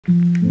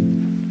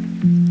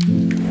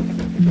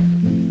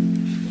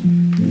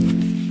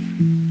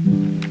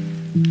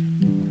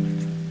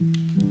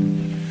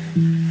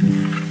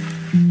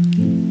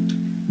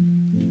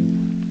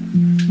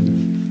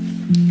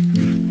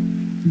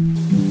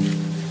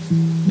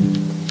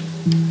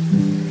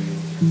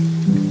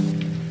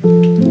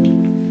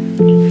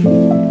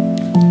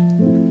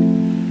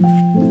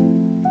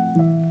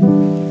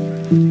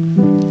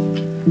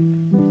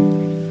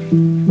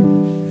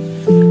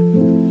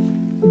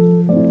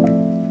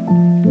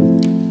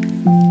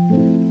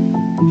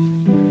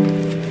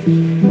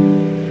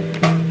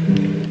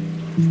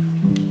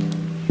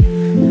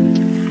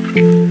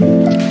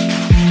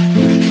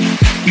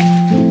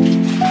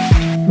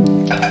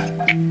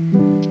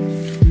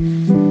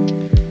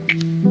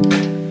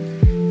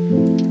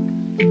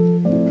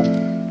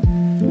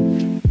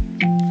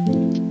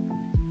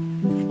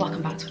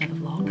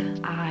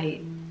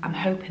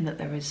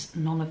is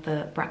none of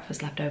the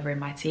breakfast left over in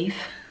my teeth,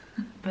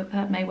 but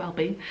that may well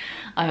be.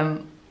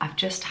 I've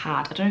just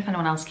had, I don't know if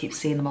anyone else keeps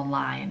seeing them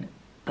online,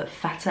 but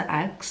feta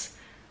eggs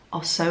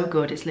are so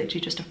good. It's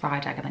literally just a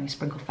fried egg and then you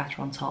sprinkle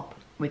feta on top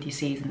with your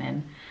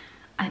seasoning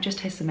and it just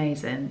tastes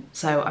amazing.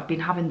 So I've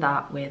been having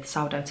that with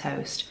sourdough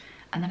toast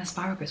and then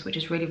asparagus, which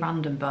is really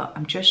random, but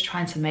I'm just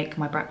trying to make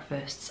my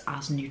breakfasts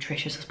as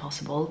nutritious as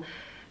possible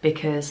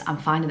because I'm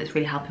finding it's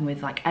really helping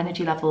with like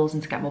energy levels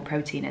and to get more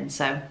protein in.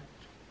 So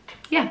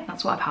yeah,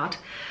 that's what I've had.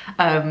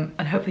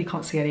 And hopefully you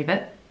can't see any of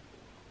it.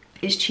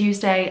 It's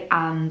Tuesday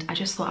and I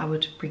just thought I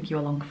would bring you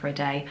along for a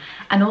day.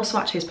 And also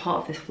actually as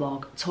part of this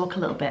vlog, talk a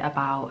little bit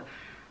about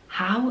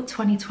how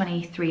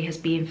 2023 has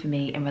been for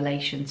me in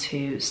relation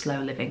to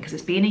slow living, because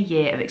it's been a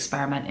year of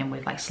experimenting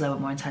with like slower,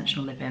 more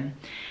intentional living.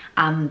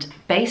 And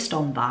based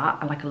on that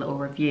and like a little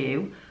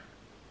review,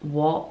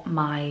 what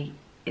my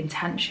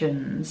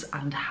intentions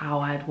and how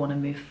I'd want to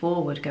move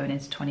forward going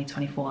into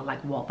 2024,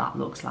 like what that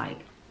looks like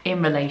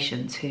in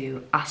relation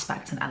to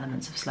aspects and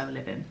elements of slow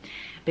living.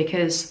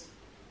 Because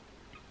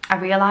I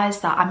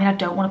realised that, I mean, I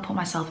don't want to put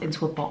myself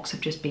into a box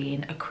of just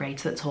being a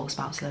creator that talks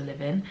about slow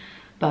living,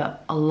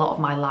 but a lot of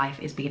my life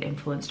is being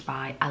influenced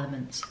by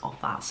elements of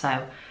that.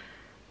 So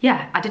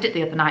yeah, I did it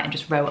the other night and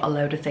just wrote a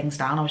load of things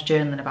down. I was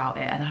journaling about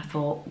it and I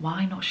thought,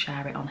 why not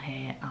share it on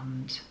here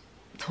and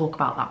talk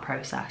about that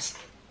process?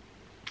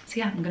 So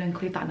yeah, I'm going to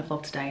include that in the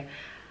vlog today.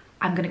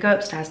 I'm going to go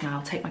upstairs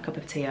now, take my cup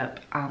of tea up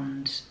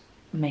and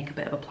make a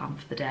bit of a plan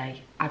for the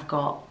day. I've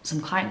got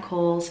some client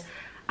calls.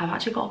 I've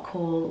actually got a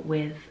call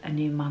with a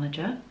new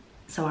manager,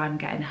 so I'm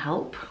getting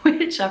help,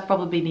 which I've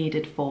probably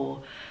needed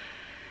for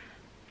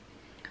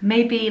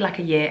maybe like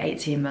a year,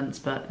 18 months,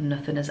 but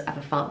nothing has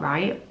ever felt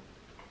right.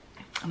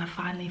 And I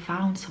finally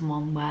found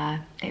someone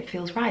where it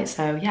feels right.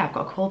 So yeah, I've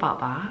got a call about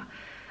that.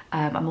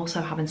 I'm also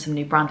having some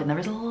new branding. There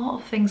is a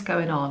lot of things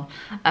going on.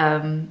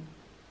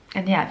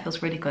 And yeah, it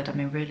feels really good.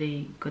 I'm in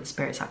really good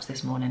spirits actually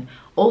this morning.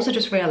 Also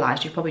just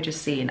realised, you've probably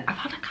just seen, I've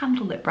had a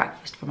candlelit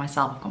breakfast for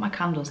myself. I've got my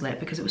candles lit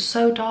because it was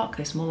so dark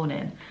this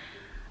morning.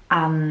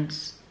 And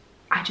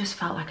I just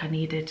felt like I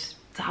needed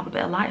to have a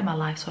bit of light in my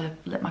life. So I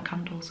lit my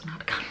candles and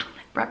had a candlelit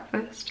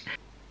breakfast.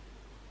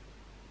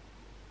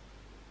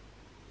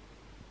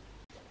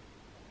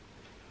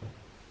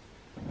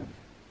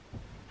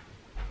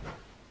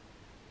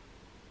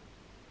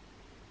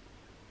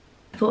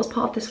 I thought as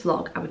part of this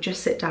vlog, I would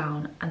just sit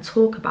down and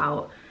talk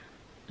about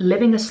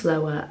living a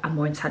slower and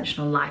more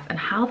intentional life and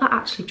how that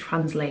actually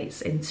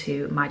translates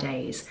into my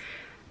days.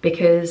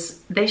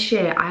 Because this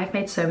year I've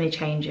made so many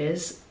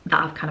changes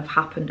that have kind of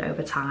happened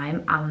over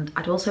time, and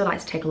I'd also like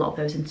to take a lot of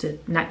those into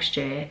next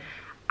year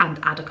and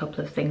add a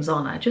couple of things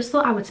on. I just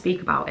thought I would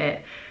speak about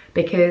it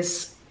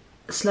because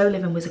slow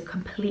living was a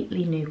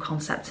completely new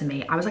concept to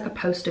me. I was like a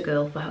poster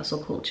girl for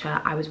hustle culture.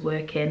 I was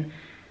working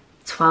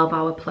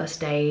 12-hour plus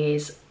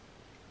days.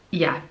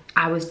 Yeah,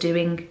 I was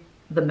doing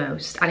the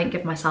most. I didn't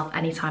give myself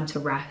any time to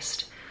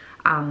rest.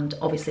 And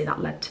obviously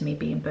that led to me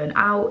being burnt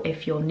out.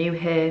 If you're new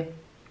here,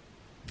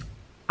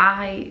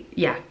 I've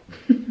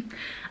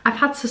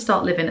had to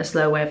start living a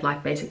slow way of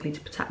life basically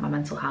to protect my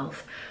mental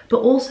health, but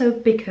also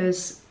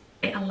because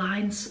it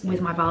aligns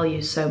with my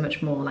values so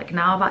much more. Like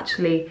now I've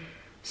actually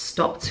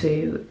stopped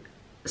to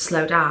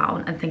slow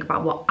down and think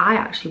about what I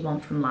actually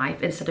want from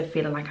life instead of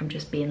feeling like I'm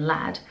just being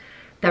led.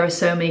 There are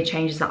so many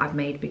changes that I've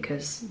made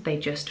because they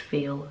just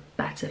feel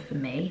better for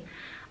me.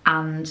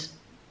 And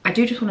I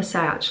do just want to say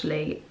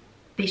actually,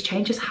 these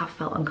changes have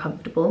felt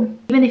uncomfortable.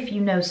 Even if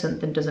you know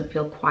something doesn't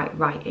feel quite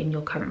right in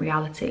your current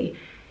reality,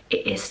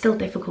 it is still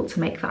difficult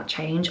to make that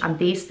change. And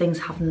these things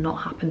have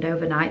not happened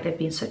overnight. They've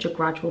been such a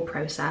gradual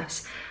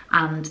process.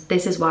 And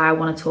this is why I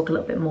want to talk a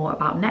little bit more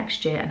about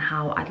next year and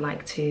how I'd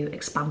like to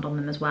expand on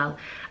them as well.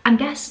 And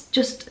guess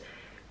just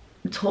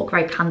talk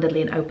very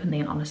candidly and openly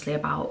and honestly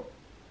about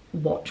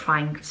what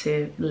trying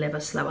to live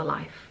a slower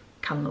life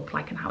can look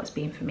like and how it's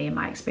been for me in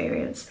my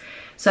experience.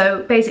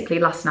 So basically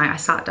last night I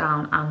sat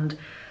down and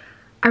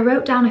I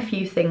wrote down a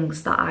few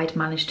things that I'd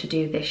managed to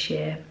do this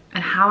year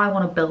and how I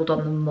want to build on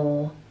them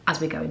more as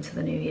we go into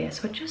the new year.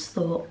 So I just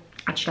thought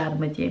I'd share them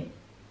with you.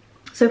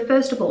 So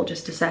first of all,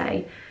 just to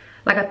say,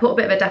 like I put a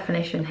bit of a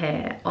definition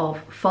here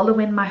of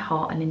following my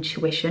heart and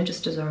intuition,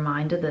 just as a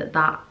reminder that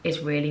that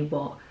is really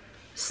what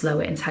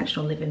slower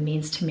intentional living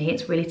means to me.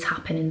 It's really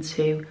tapping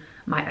into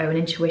my own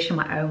intuition,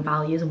 my own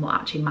values and what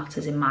actually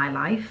matters in my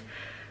life.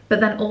 But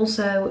then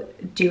also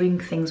doing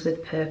things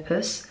with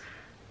purpose.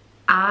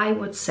 I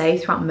would say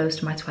throughout most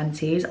of my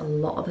 20s, a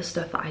lot of the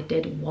stuff that I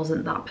did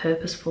wasn't that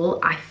purposeful.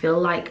 I feel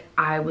like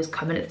I was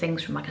coming at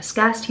things from like a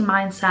scarcity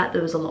mindset.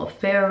 There was a lot of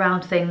fear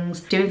around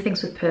things. Doing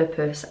things with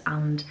purpose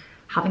and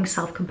having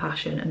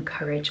self-compassion and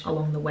courage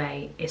along the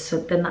way is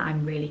something that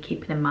I'm really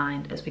keeping in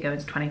mind as we go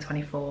into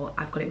 2024.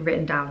 I've got it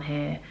written down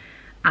here.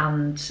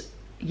 And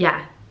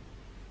yeah,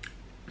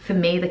 for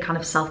me, the kind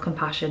of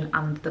self-compassion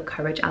and the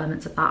courage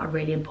elements of that are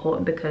really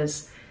important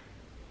because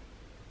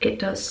it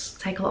does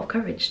take a lot of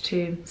courage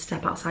to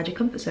step outside your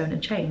comfort zone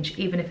and change,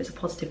 even if it's a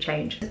positive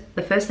change.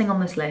 The first thing on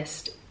this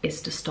list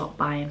is to stop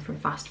buying from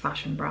fast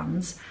fashion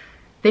brands.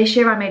 This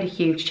year I made a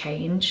huge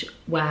change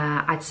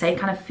where I'd say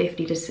kind of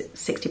 50 to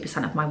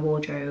 60% of my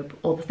wardrobe,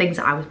 or the things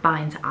that I was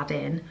buying to add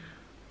in,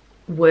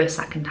 were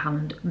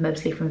secondhand,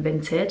 mostly from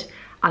Vinted.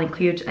 I'll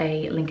include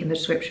a link in the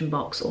description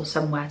box or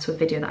somewhere to a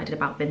video that I did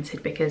about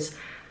Vinted, because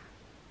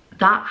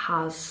that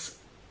has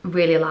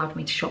really allowed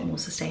me to shop more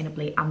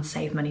sustainably and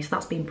save money, so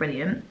that's been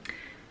brilliant.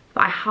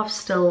 But I have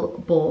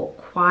still bought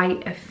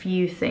quite a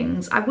few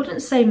things. I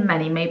wouldn't say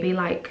many, maybe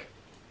like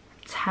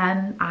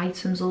 10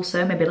 items or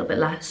so, maybe a little bit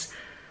less,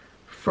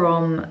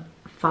 from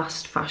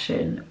fast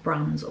fashion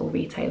brands or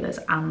retailers,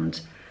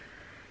 and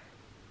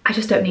I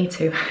just don't need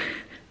to.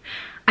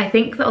 I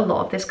think that a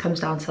lot of this comes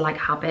down to like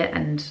habit,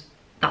 and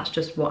that's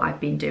just what I've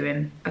been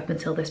doing up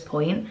until this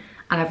point.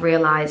 And I've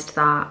realised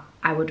that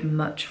I would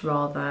much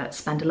rather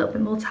spend a little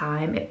bit more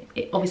time.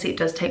 Obviously it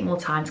does take more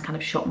time to kind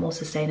of shop more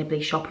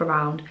sustainably, shop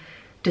around,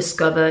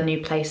 discover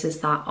new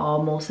places that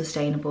are more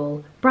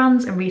sustainable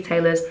brands and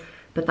retailers,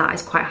 but that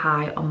is quite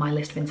high on my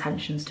list of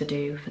intentions to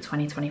do for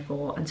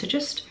 2024, and to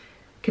just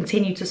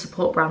continue to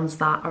support brands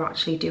that are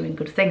actually doing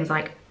good things.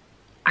 Like,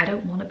 I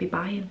don't want to be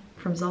buying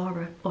from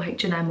Zara or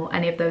H&M or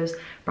any of those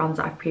brands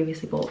that I've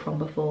previously bought from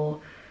before.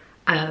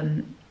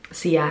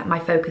 So yeah, my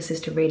focus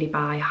is to really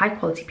buy high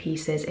quality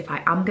pieces if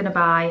I am going to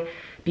buy,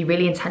 be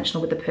really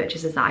intentional with the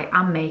purchases that I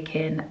am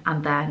making,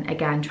 and then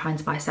again trying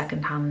to buy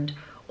secondhand,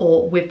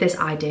 or with this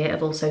idea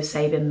of also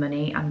saving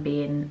money and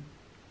being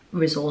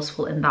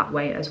resourceful in that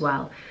way as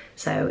well.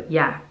 So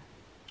yeah,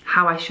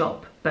 how I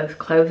shop, both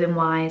clothing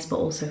wise but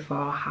also for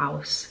our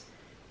house,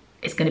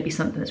 is going to be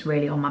something that's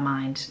really on my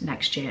mind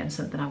next year, and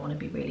something I want to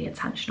be really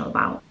intentional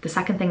about. The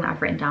second thing that I've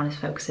written down is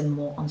focusing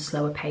more on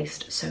slower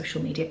paced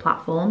social media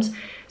platforms.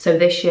 So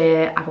this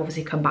year I've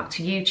obviously come back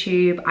to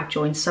YouTube, I've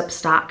joined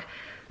Substack.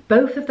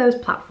 Both of those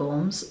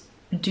platforms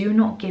do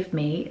not give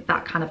me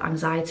that kind of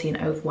anxiety and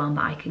overwhelm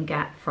that I can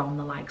get from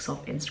the likes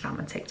of Instagram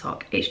and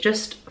TikTok. It's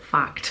just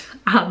fact.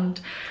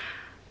 And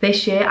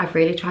this year I've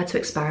really tried to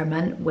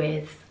experiment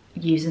with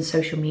using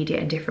social media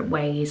in different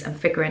ways and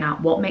figuring out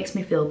what makes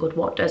me feel good,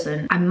 what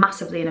doesn't. I'm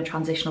massively in a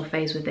transitional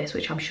phase with this,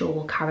 which I'm sure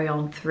will carry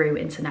on through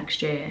into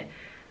next year.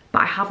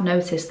 But I have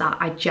noticed that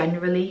I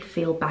generally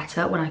feel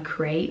better when I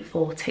create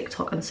for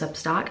TikTok and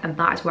Substack, and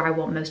that is where I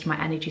want most of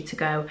my energy to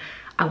go.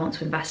 I want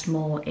to invest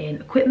more in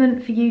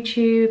equipment for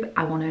YouTube.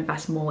 I want to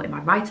invest more in my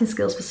writing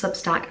skills for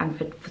Substack and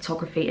for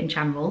photography in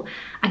general,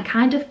 and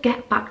kind of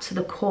get back to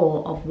the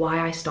core of why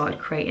I started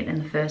creating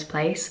in the first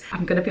place.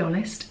 I'm gonna be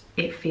honest,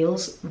 it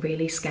feels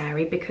really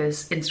scary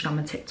because Instagram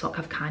and TikTok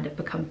have kind of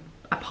become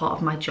a part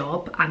of my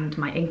job and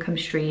my income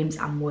streams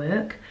and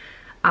work.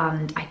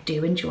 And I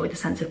do enjoy the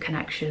sense of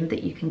connection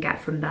that you can get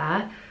from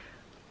there.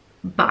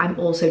 But I'm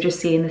also just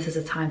seeing this as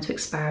a time to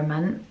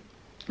experiment.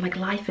 Like,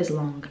 life is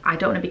long. I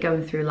don't want to be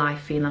going through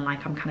life feeling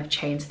like I'm kind of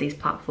chained to these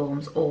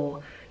platforms,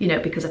 or, you know,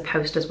 because I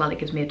post as well, it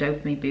gives me a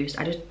dopamine boost.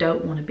 I just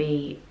don't want to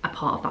be a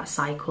part of that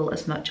cycle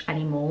as much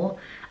anymore.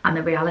 And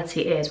the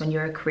reality is, when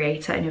you're a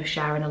creator and you're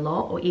sharing a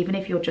lot, or even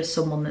if you're just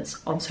someone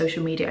that's on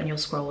social media and you're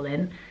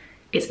scrolling,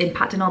 it's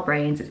impacting our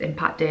brains, it's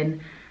impacting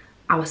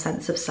our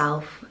sense of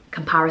self.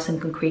 Comparison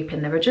can creep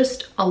in. There are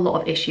just a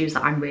lot of issues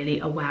that I'm really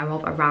aware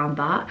of around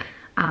that.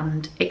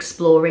 And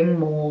exploring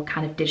more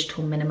kind of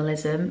digital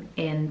minimalism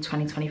in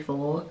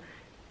 2024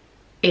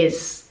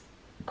 is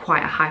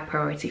quite a high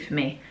priority for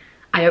me.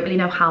 I don't really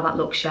know how that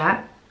looks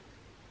yet.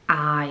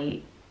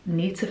 I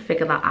need to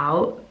figure that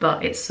out,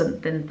 but it's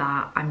something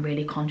that I'm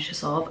really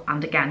conscious of.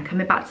 And again,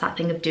 coming back to that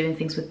thing of doing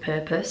things with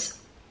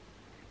purpose,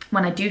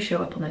 when I do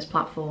show up on those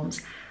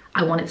platforms,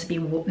 I want it to be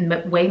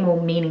way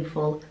more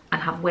meaningful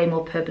and have way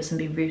more purpose and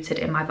be rooted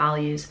in my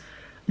values,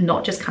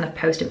 not just kind of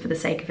posting for the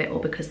sake of it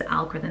or because the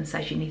algorithm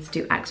says you need to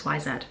do X, Y,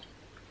 Z.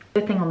 The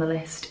other thing on the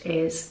list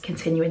is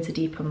continuing to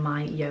deepen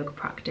my yoga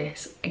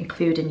practice,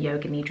 including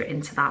Yoga Nidra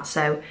into that.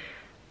 So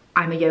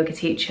I'm a yoga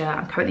teacher.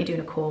 I'm currently doing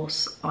a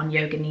course on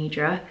Yoga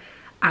Nidra,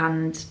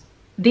 and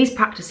these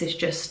practices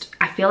just,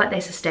 I feel like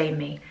they sustain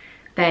me.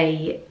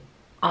 They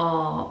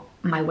are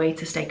my way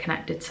to stay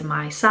connected to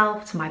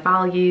myself, to my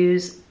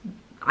values.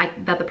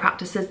 They're the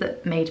practices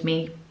that made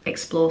me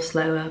explore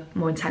slower,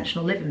 more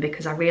intentional living,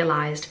 because I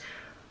realised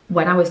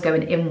when I was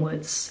going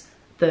inwards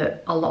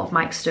that a lot of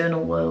my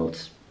external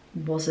world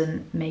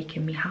wasn't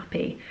making me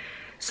happy.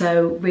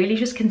 So really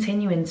just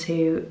continuing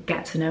to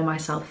get to know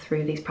myself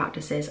through these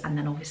practices, and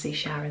then obviously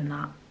sharing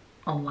that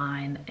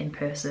online, in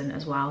person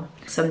as well.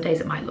 Some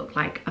days it might look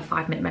like a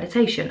 5-minute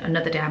meditation.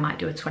 Another day I might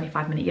do a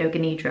 25-minute Yoga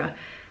Nidra.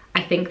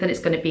 I think that it's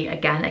going to be,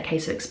 again, a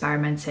case of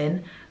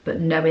experimenting, but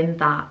knowing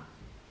that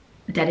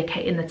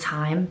dedicating the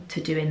time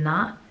to doing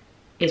that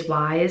is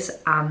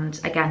wise. And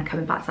again,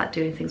 coming back to that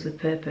doing things with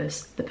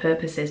purpose, the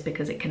purpose is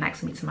because it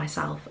connects me to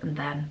myself, and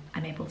then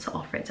I'm able to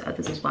offer it to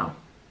others as well.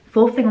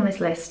 Fourth thing on this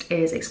list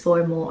is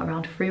exploring more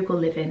around frugal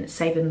living,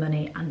 saving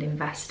money and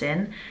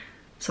investing.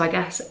 So I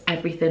guess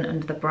everything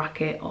under the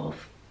bracket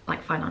of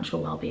like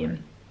financial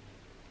well-being.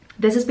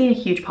 This has been a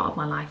huge part of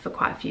my life for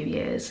quite a few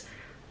years.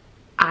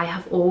 I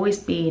have always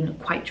been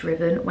quite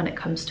driven when it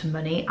comes to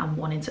money and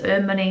wanting to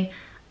earn money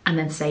and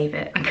then save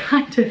it, and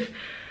kind of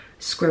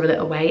squirrel it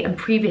away. And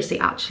previously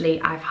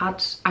actually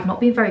I've not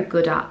been very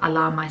good at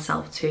allowing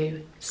myself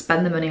to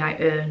spend the money I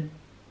earn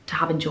to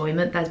have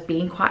enjoyment. There's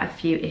been quite a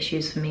few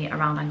issues for me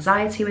around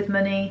anxiety with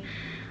money,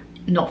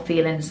 not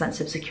feeling a sense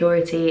of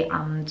security,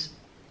 and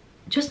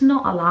just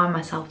not allowing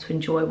myself to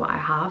enjoy what I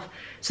have.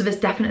 So there's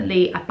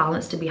definitely a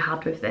balance to be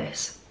had with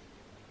this.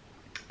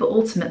 But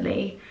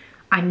ultimately,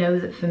 I know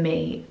that for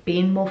me,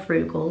 being more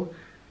frugal,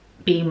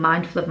 being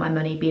mindful of my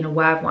money, being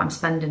aware of what I'm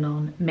spending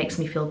on makes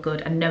me feel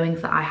good, and knowing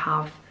that I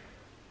have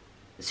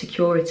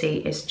security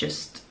is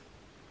just,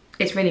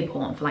 it's really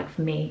important for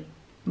for me,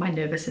 my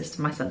nervous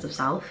system, my sense of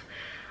self.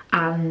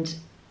 And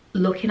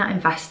looking at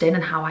investing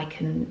and how I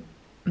can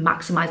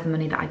maximize the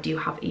money that I do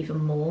have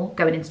even more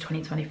going into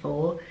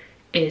 2024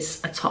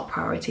 is a top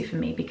priority for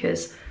me,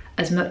 because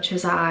as much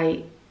as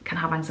I can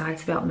have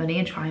anxiety about money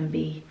and try and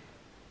be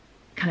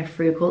kind of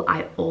frugal,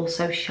 I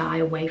also shy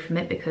away from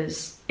it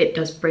because it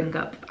does bring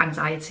up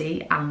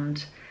anxiety.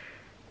 And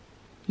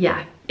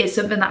yeah, it's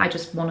something that I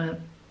just want to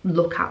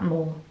look at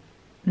more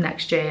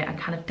next year and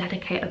kind of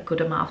dedicate a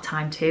good amount of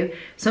time to.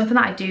 Something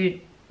that I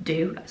do,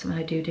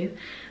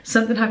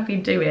 something I've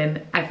been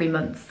doing every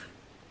month,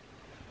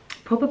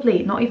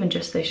 probably not even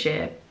just this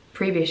year,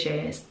 previous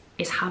years,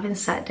 is having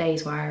set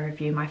days where I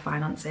review my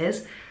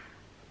finances.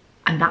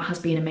 And that has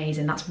been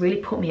amazing. That's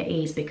really put me at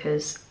ease,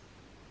 because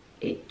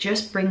it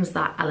just brings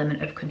that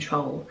element of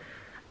control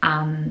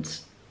and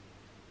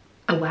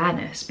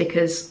awareness.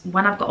 Because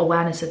when I've got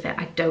awareness of it,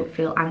 I don't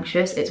feel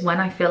anxious. It's when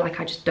I feel like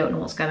I just don't know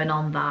what's going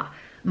on that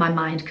my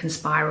mind can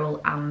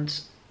spiral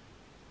and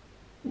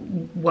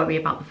worry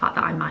about the fact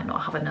that I might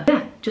not have enough.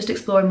 Yeah, just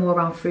exploring more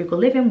around frugal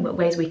living,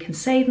 ways we can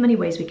save money,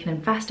 ways we can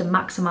invest and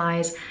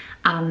maximize.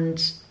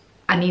 And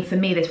I mean, for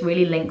me, this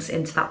really links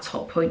into that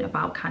top point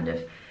about kind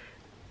of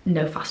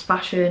no fast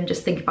fashion,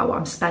 just think about what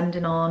I'm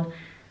spending on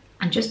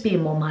and just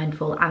being more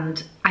mindful.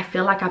 And I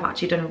feel like I've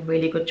actually done a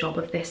really good job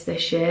of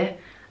this year.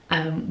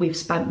 We've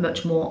spent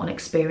much more on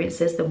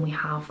experiences than we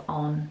have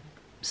on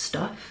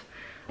stuff.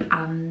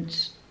 And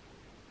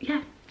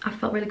yeah, I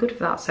felt really good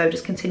for that. So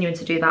just continuing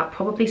to do that,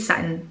 probably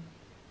setting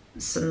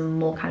some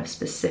more kind of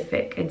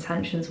specific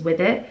intentions with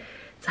it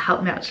to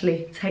help me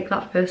actually take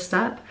that first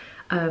step.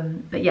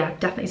 But yeah,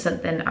 definitely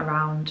something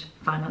around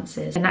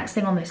finances. The next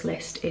thing on this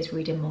list is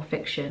reading more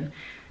fiction.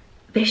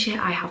 This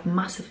year I have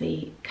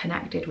massively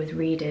connected with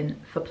reading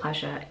for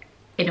pleasure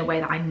in a way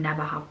that I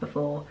never have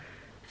before.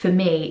 For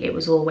me, it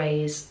was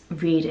always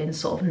reading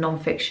sort of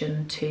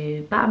non-fiction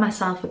to better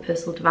myself for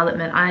personal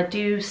development. I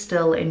do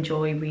still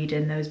enjoy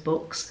reading those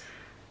books,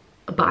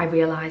 but I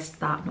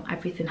realised that not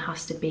everything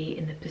has to be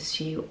in the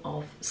pursuit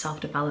of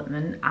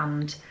self-development.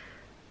 And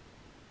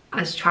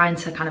as trying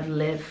to kind of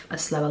live a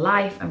slower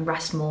life and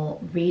rest more,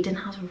 reading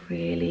has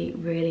really,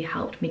 really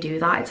helped me do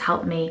that. It's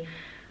helped me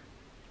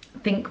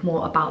think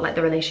more about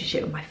the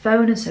relationship with my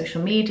phone and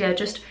social media.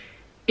 Just,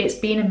 it's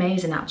been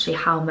amazing actually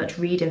how much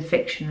reading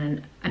fiction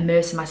and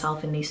immersing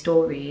myself in these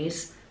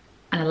stories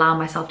and allowing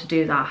myself to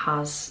do that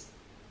has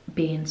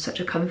been such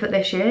a comfort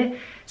this year.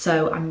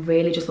 So I'm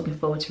really just looking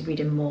forward to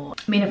reading more.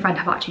 Me and a friend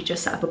have actually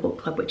just set up a book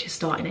club which is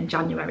starting in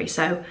January,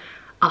 so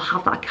I'll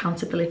have that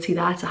accountability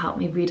there to help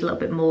me read a little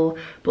bit more,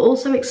 but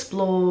also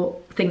explore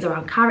things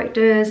around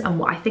characters and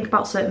what I think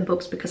about certain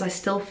books, because I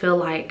still feel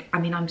like, I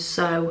mean, I'm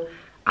so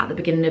at the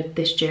beginning of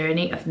this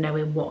journey of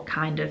knowing what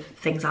kind of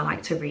things I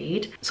like to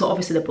read. So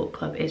obviously the book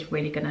club is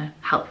really gonna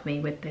help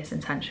me with this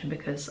intention,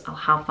 because I'll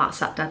have that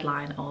set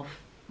deadline of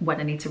when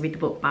I need to read the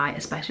book by,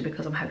 especially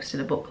because I'm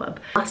hosting a book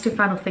club. Last and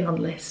final thing on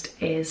the list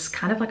is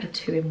kind of like a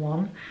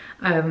 2-in-1,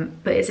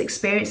 but it's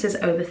experiences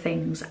over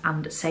things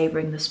and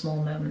savouring the small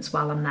moments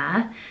while I'm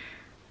there.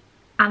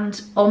 And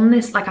on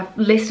this, I've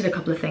listed a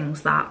couple of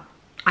things that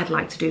I'd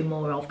like to do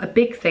more of. A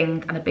big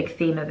thing and a big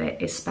theme of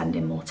it is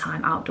spending more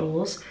time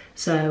outdoors.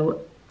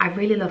 So I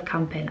really love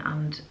camping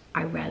and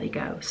I rarely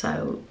go,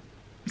 so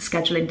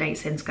scheduling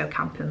dates in to go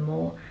camping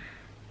more.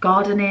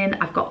 Gardening,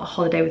 I've got a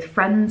holiday with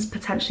friends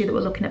potentially that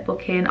we're looking at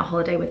booking, a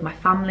holiday with my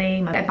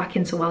family, get back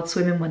into wild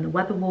swimming when the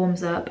weather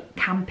warms up,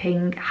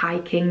 camping,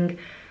 hiking.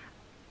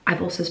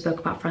 I've also spoke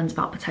about friends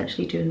about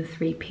potentially doing the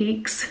 3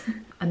 peaks.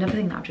 Another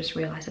thing that I've just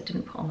realised I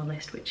didn't put on the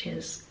list, which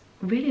is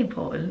really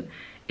important,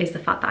 is the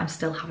fact that I'm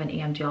still having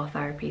EMDR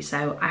therapy.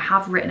 So I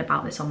have written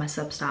about this on my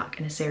Substack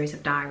in a series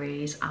of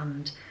diaries,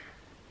 and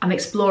I'm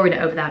exploring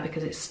it over there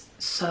because it's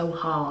so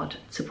hard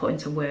to put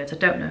into words. I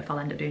don't know if I'll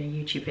end up doing a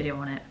YouTube video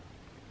on it.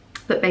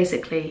 But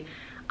basically,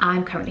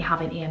 I'm currently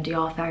having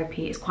EMDR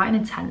therapy. It's quite an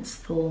intense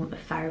form of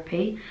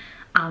therapy,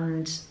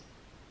 and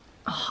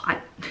I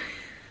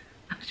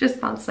was just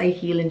about to say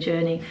healing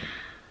journey.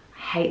 I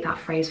hate that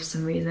phrase for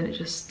some reason. It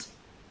just,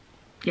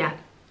 yeah,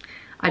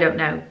 I don't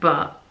know,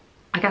 but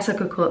I guess I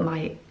could call it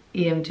my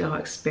EMDR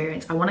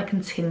experience. I want to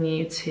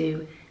continue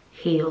to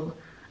heal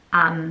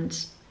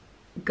and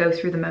go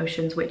through the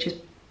motions, which is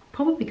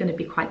probably going to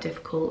be quite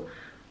difficult,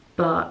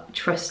 but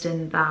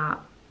trusting that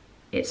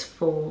it's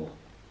for,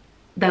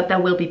 there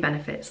will be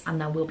benefits and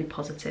there will be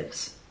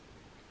positives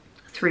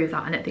through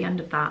that and at the end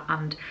of that.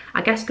 And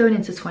I guess going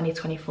into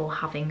 2024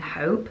 having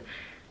hope,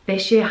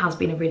 This year has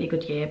been a really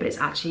good year, but it's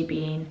actually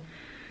been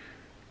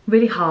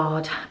really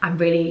hard and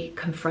really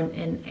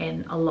confronting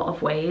in a lot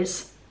of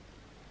ways.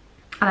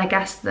 And I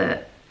guess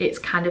that it's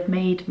kind of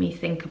made me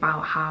think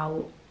about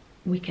how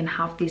we can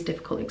have these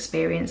difficult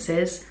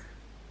experiences,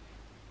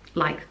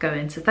 like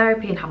going to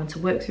therapy and having to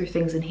work through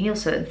things and heal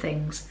certain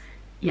things,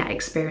 yet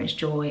experience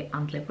joy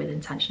and live with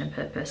intention and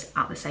purpose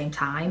at the same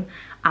time.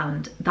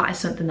 And that is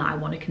something that I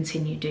want to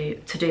continue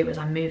to do as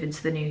I move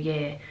into the new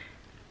year.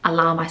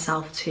 Allow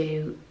myself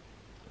to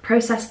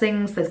process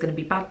things. There's going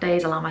to be bad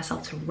days. Allow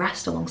myself to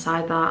rest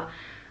alongside that,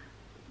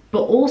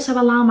 but also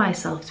allow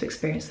myself to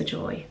experience the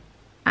joy,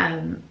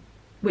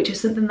 which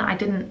is something that I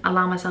didn't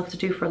allow myself to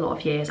do for a lot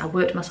of years. I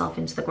worked myself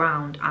into the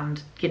ground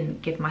and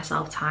didn't give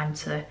myself time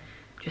to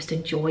just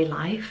enjoy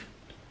life.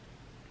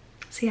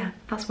 So yeah,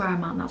 that's where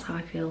I'm at and that's how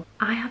I feel.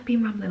 I have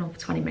been rambling on for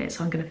 20 minutes,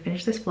 so I'm going to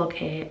finish this vlog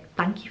here.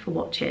 Thank you for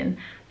watching.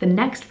 The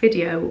next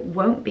video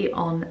won't be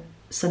on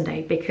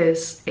Sunday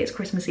because it's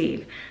Christmas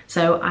Eve,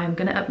 so I'm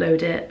going to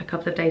upload it a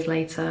couple of days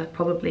later,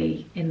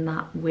 probably in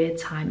that weird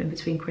time in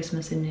between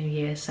Christmas and New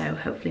Year, so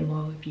hopefully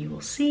more of you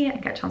will see it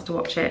and get a chance to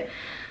watch it.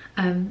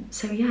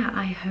 So yeah,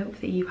 I hope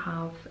that you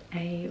have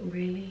a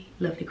really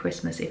lovely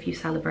Christmas if you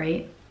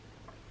celebrate,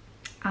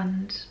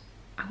 and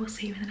I will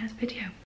see you in the next video.